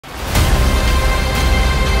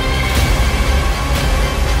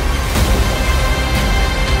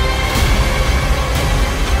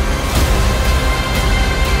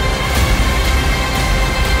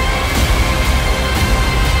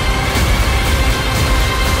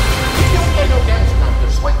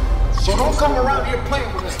Don't come around here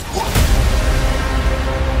playing with us.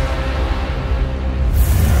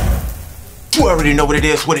 You already know what it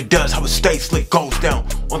is, what it does, how it stays slick, goes down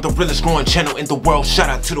on the realest growing channel in the world. Shout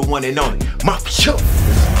out to the one and only Mafia.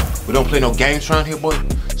 We don't play no games around here, boy,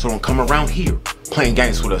 so don't come around here playing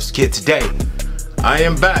games with us. Kid, today I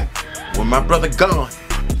am back with my brother Gawne,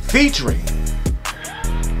 featuring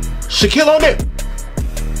Shaquille on it,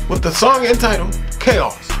 with the song entitled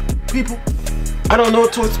Chaos. People, I don't know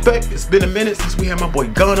what to expect. It's been a minute since we had my boy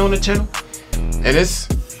Gawne on the channel, and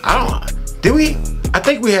I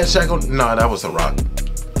think we had Shaq on. Nah, that was a rock.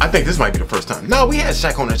 I think this might be the first time. No, we had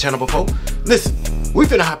Shaq on the channel before. Listen, we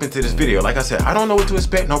finna hop into this video. Like I said, I don't know what to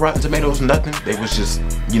expect. No Rotten Tomatoes, nothing. They was just,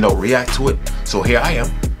 you know, react to it. So here I am,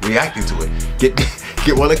 reacting to it.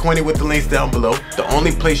 Get well acquainted with the links down below. The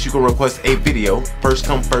only place you can request a video, first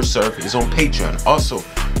come, first serve, is on Patreon. Also,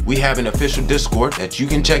 we have an official Discord that you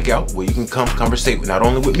can check out where you can come conversate with not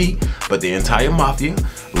only with me, but the entire Mafia,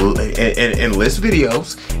 and list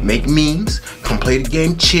videos, make memes, come play the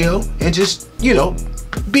game, chill, and just, you know,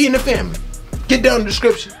 be in the family. Get down in the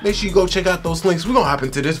description. Make sure you go check out those links. We're gonna hop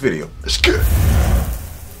into this video. Let's go.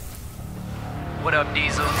 What up,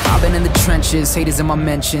 Diesel? I've been in the trenches, haters in my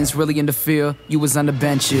mentions, really in the field, you was on the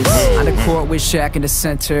benches. On the court with Shaq in the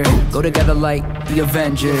center, go together like the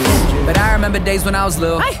Avengers. But I remember days when I was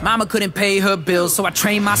little, mama couldn't pay her bills, so I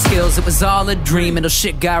trained my skills. It was all a dream until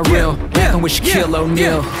shit got real. Rapping with Shaquille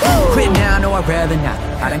O'Neal. Quit now, no I'd rather not.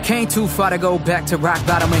 I done came too far to go back to rock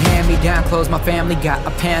bottom and hand-me-down clothes. My family got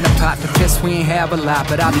a pan of pot to piss, we ain't have a lot,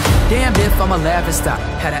 but I'll be damned if I'm a laughing stock.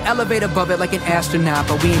 Had an elevator above it like an astronaut,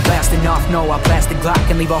 but we ain't blasting off, no, I plastic Glock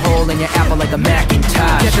and leave a hole in your apple like a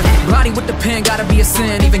Macintosh. Get your body with the pen, gotta be a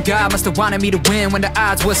sin. Even God must have wanted me to win when the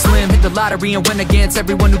odds were slim. Hit the lottery and win against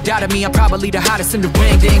everyone who doubted me. I'm probably the hottest in the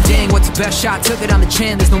ring. Ding ding, what's the best shot? Took it on the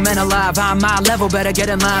chin. There's no men alive on my level. Better get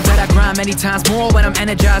in line, bet I grind many times more when I'm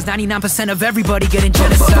energized. 99% of everybody getting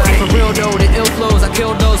genocide. For real though, the ill flows, I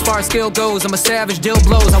killed those. Far as skill goes, I'm a savage, deal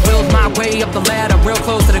blows. I willed my way up the ladder, real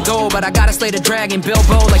close to the goal, but I gotta slay the dragon,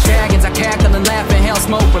 Bilbo like dragons. I cackle and laugh, inhale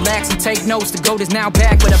smoke, relax and take notes. The goat is now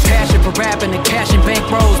back with a passion for rapping and cash and bank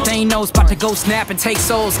rolls. They ain't knows about to go snap and take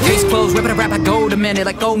souls. Case closed, ripping a rap, I go to minute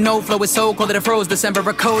like oh no, flow is so cold that it froze. December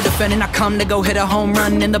a code defending, I come to go hit a home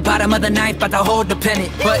run in the bottom of the ninth, but to hold the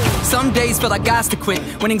pennant. But some days feel like God's to quit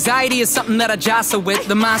when anxiety is something that I jostle with.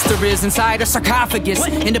 The monster is inside a sarcophagus,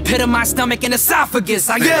 in the pit of my stomach and esophagus.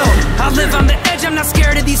 I yell, I live on the edge, I'm not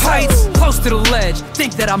scared of these heights. Close to the ledge,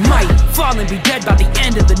 think that I might fall and be dead by the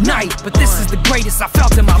end of the night. But this is the greatest I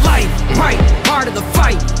felt in my life. Right, part of the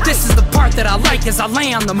fight. This is the part that I like as I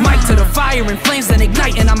lay on the mic to the fire and flames that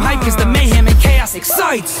ignite. And I'm hyped cause the mayhem and chaos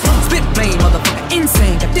excites. Spit flame, motherfucker,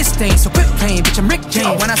 insane. Got this stain, so quit playing, bitch, I'm Rick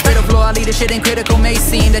James. When I spit the floor, I lead a shit in critical may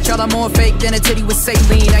seem that y'all are more fake than a titty with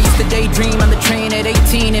saline. I used to daydream on the train at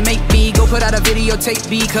 18 and make me go put out a videotape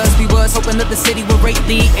because we was hoping that the city would rate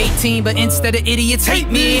the 18, but instead of idiots hate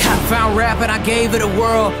me. I found rap and I gave it a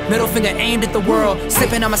whirl, middle finger aimed at the world,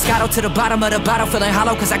 sipping on Moscato to the bottom of the bottle, feeling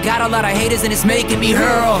hollow cause I got a lot of haters and it's making me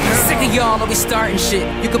hurl. Sick of y'all always starting shit.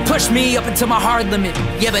 You can push me up until my hard limit,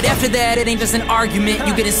 yeah, but after that it ain't just an argument.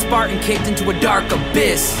 You getting Spartan kicked into a dark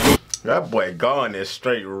abyss. That boy Gawne is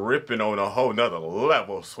straight ripping on a whole nother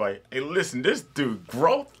level, Sway. Hey, listen, this dude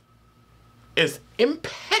growth is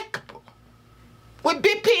impeccable with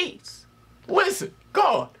big P's. Listen,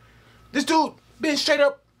 Gawne, this dude been straight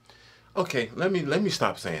up. Okay, let me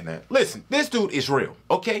stop saying that. Listen, this dude is real,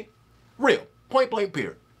 okay? Real, point blank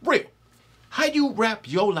period, real. How you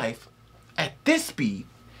rap your life at this speed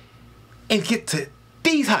and get to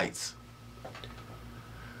these heights?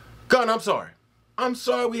 Gawne, I'm sorry. I'm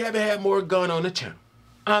sorry we haven't had more Gawne on the channel.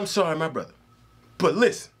 I'm sorry, my brother. But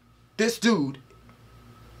listen, this dude,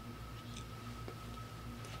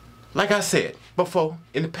 like I said before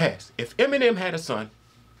in the past, if Eminem had a son,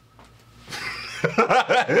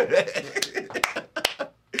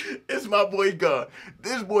 it's my boy Gawne.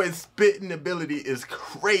 This boy's spitting ability is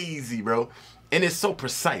crazy, bro. And it's so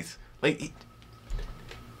precise. Like,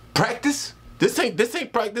 practice? This ain't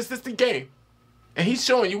practice, this the game. And he's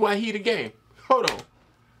showing you why he the game. Hold on.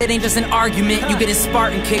 It ain't just an argument, you getting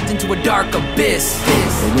Spartan kicked into a dark abyss.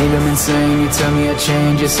 They think I'm insane, you tell me I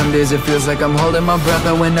change. Some days it feels like I'm holding my breath.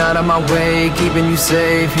 I went out of my way, keeping you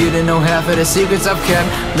safe. You didn't know half of the secrets I've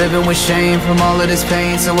kept. Living with shame from all of this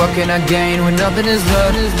pain. So what can I gain when nothing is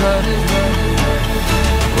left?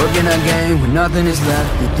 What can I gain when nothing is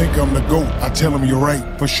left? You think I'm the GOAT, I tell them you're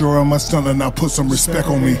right. For sure I'm a stunner, now put some respect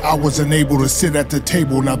on me. I wasn't able to sit at the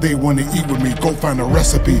table, now they want to eat with me. Go find a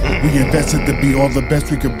recipe. We invested to be all the best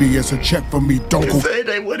we could be. It's a check for me, don't go. Say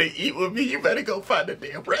they want to eat with me, you better go find a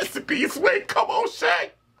damn recipe. Wait, come on, Shaq.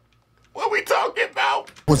 What we talking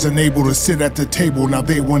about? Wasn't able to sit at the table, now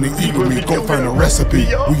they wanna eat with me. Go find a recipe.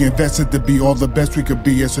 We invested to be all the best we could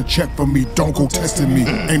be. It's a check for me, don't go testing me.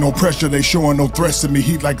 Ain't no pressure, they showing no threats to me.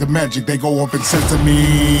 Heat like the magic, they go up and sesame.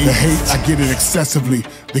 The hate, I get it excessively.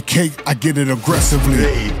 The cake, I get it aggressively.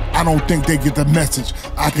 I don't think they get the message.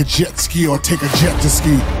 I could jet ski or take a jet to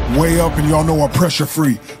ski. Way up and y'all know I'm pressure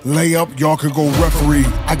free. Lay up, y'all could go referee.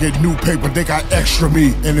 I get new paper, they got extra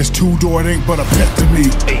me. And it's two-door, it ain't but a pet to me.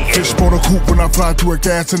 Fish for the coop when I fly to a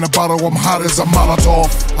gas in a bottle. I'm hot as a Molotov.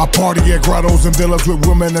 I party at grottos and villas with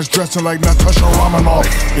women that's dressing like Natasha Romanoff.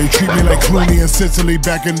 They treat me like Clooney and Sicily.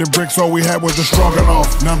 Back in the bricks, all we had was a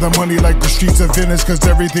stroganoff. Now the money like the streets of Venice, cause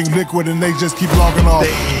everything liquid and they just keep logging off.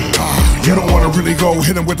 You don't wanna really go,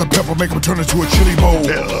 hit them with the pepper, make them turn into a chili bowl.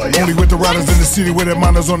 Only with the riders in the city with their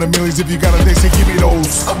miners on the millies. If you got it, they say give me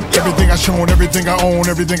those. Everything I shown, everything I own,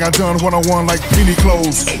 everything I done, one-on-one like penny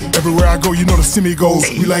clothes. Everywhere I go, you know the semi goes.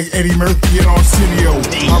 We like Eddie Murphy and Arsenio.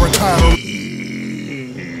 I retire.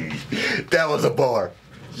 That was a bar.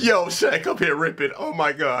 Yo, Shaq up here ripping. Oh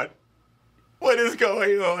my God. What is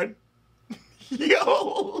going on?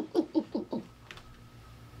 Yo.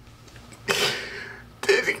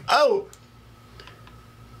 Oh.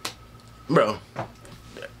 Bro.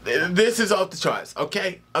 This is off the charts,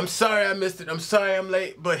 okay? I'm sorry I missed it. I'm sorry I'm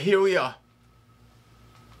late, but here we are.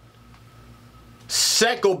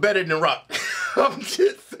 Shaq go better than Rock. I'm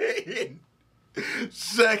just saying.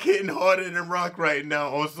 Shaq hitting harder than Rock right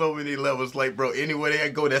now on so many levels. Like, bro, anywhere they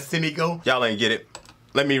go, that Cindy go. Y'all ain't get it.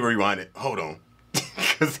 Let me rewind it. Hold on.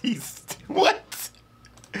 Cause he's what?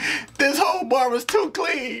 This whole bar was too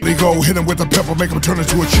clean. They go hit them with the pepper, make them turn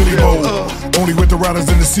into a chili bowl. Only with the riders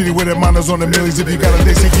in the city with their miners on the millies. If you got it,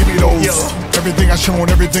 they say give me those. Everything I shown,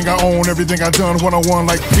 everything I own, everything I done, one-on-one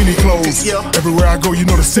like penny clothes. Everywhere I go, you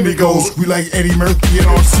know the city goes. We like Eddie Murphy and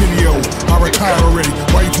Arsenio. I retired already.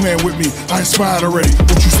 Why you playing with me? I inspired already.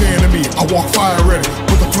 What you saying to me? I walk fire already.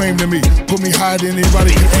 Put the flame to me. Put me higher than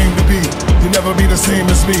anybody can aim to be. You never be the same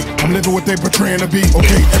as me. I'm living what they portraying to be.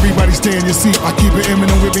 Okay, everybody stay in your seat. I keep it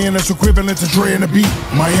imminent with me and it's equivalent to Dre and the beat.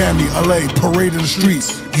 Miami, LA, parade in the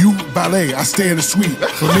streets. You, ballet, I stay in the suite.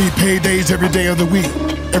 For me, paydays every day of the week.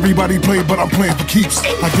 Everybody play, but I'm playing for keeps.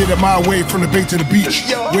 I get it my way from the bay to the beach.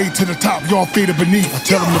 Way to the top, y'all faded beneath. I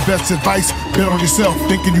tell them the best advice, bet on yourself.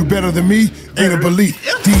 Thinking you better than me, ain't a belief.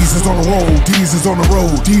 D's is on the road, D's is on the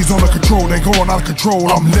road. D's on the control, they going out of control.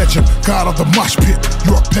 I'm legend, god of the mosh pit.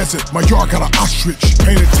 You're a peasant, my yard got an ostrich.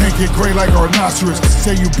 Painted tank it gray like a rhinoceros.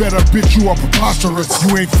 Say you better, bitch, you are preposterous.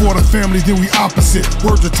 You ain't for the family, then we opposite.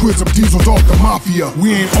 Word to twist up diesels off the Mafia.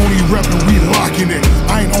 We ain't only reppin', we locking it.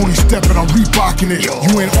 I ain't only steppin', I'm reblocking it.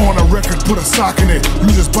 You ain't on a record, put a sock in it.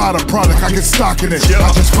 You just buy the product, I get stock in it.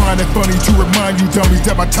 I just find it funny to remind you dummies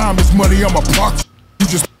that my time is money, I'm a proc. You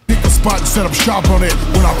just pick a spot and set up shop on it.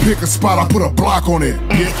 When I pick a spot, I put a block on it.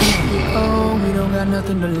 Oh, we don't got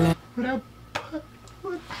nothing to learn.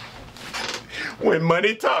 When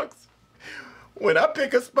money talks. When I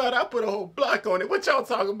pick a spot, I put a whole block on it. What y'all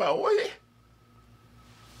talking about? What?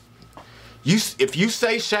 If you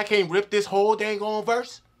say Shaq ain't ripped this whole dang on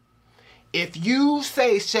verse, if you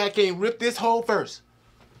say Shaq ain't ripped this whole verse,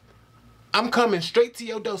 I'm coming straight to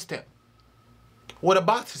your doorstep with a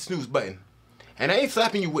box of snooze button. And I ain't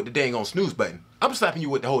slapping you with the dang on snooze button. I'm slapping you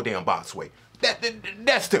with the whole damn box way.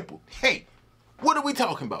 That's simple. Hey, what are we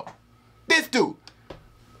talking about? This dude.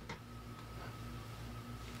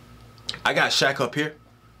 I got Shaq up here,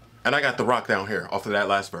 and I got The Rock down here off of that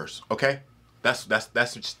last verse. Okay, that's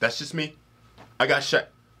just me. I got Shaq.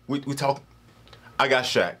 We talk. I got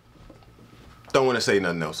Shaq. Don't want to say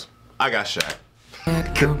nothing else. I got Shaq.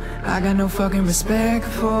 I got no fucking respect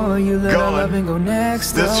for you. Let our love and go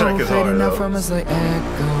next. This track is hard though. From us like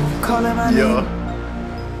echo. Calling my name.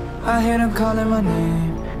 I hear them calling my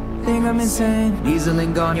name. Think I'm insane. Diesel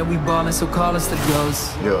and Gawne, yeah, we ballin', so call us the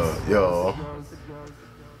ghosts. Yo.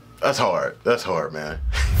 That's hard. That's hard, man.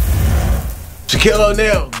 Shaquille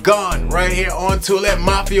O'Neal, Gawne, right here on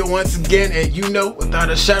TooLITMafia once again. And you know,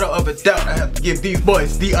 without a shadow of a doubt, I have to give these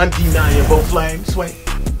boys the undeniable flames. Wait,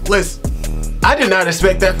 listen, I did not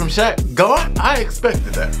expect that from Shaq. Gawne, I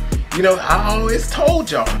expected that. You know, I always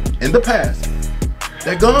told y'all in the past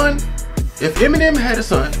that Gawne, if Eminem had a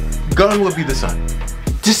son, Gawne would be the son.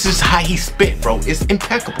 This is how he spit, bro. It's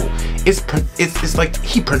impeccable. It's like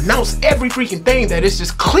he pronounced every freaking thing that is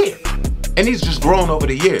just clear. And he's just grown over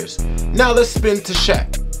the years. Now let's spin to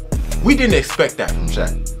Shaq. We didn't expect that from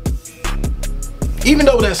Shaq. Even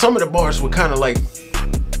though that some of the bars were kind of like,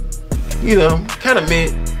 you know, kind of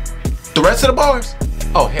mid. The rest of the bars?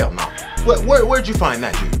 Oh, hell no. Where'd you find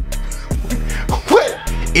that, dude? What?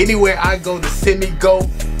 Anywhere I go, the semi go,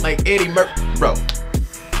 like Eddie Murphy. Bro,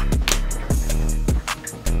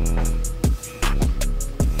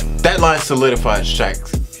 line solidified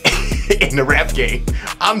Shaq's in the rap game.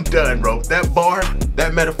 I'm done, bro. That bar,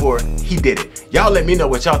 that metaphor, he did it. Y'all let me know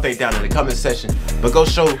what y'all think down in the comment section. But go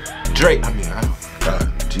show Drake, oh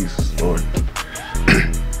God, Jesus Lord.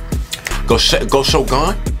 go show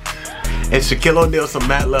Gawne and Shaquille O'Neal some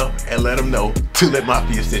mad love and let them know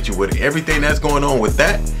TooLITMafia sent you with it. Everything that's going on with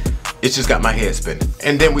that, it's just got my head spinning.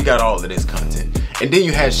 And then we got all of this content. And then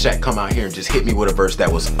you had Shaq come out here and just hit me with a verse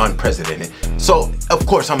that was unprecedented. So, of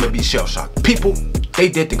course, I'm gonna be shell-shocked. People, they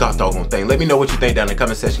did the god doggone thing. Let me know what you think down in the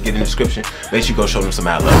comment section. Get in the description. Make sure you go show them some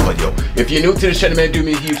mad love. But yo, if you're new to the channel, man, do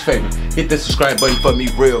me a huge favor. Hit the subscribe button for me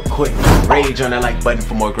real quick. Rage on that like button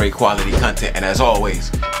for more great quality content. And as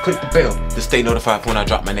always, click the bell to stay notified for when I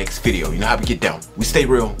drop my next video. You know how we get down. We stay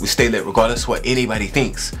real, we stay lit, regardless of what anybody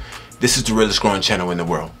thinks. This is the realest growing channel in the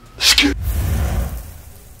world.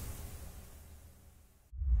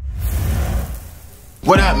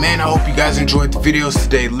 What up, man? I hope you guys enjoyed the videos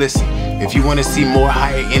today. Listen, if you want to see more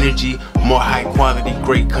higher energy, more high quality,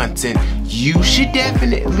 great content, you should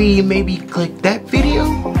definitely maybe click that video,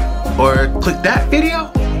 or click that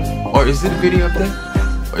video, or is it a video up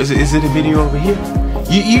there, or is it a video over here?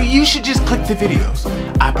 You should just click the videos.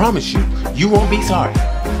 I promise you, you won't be sorry.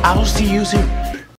 I'll see you soon.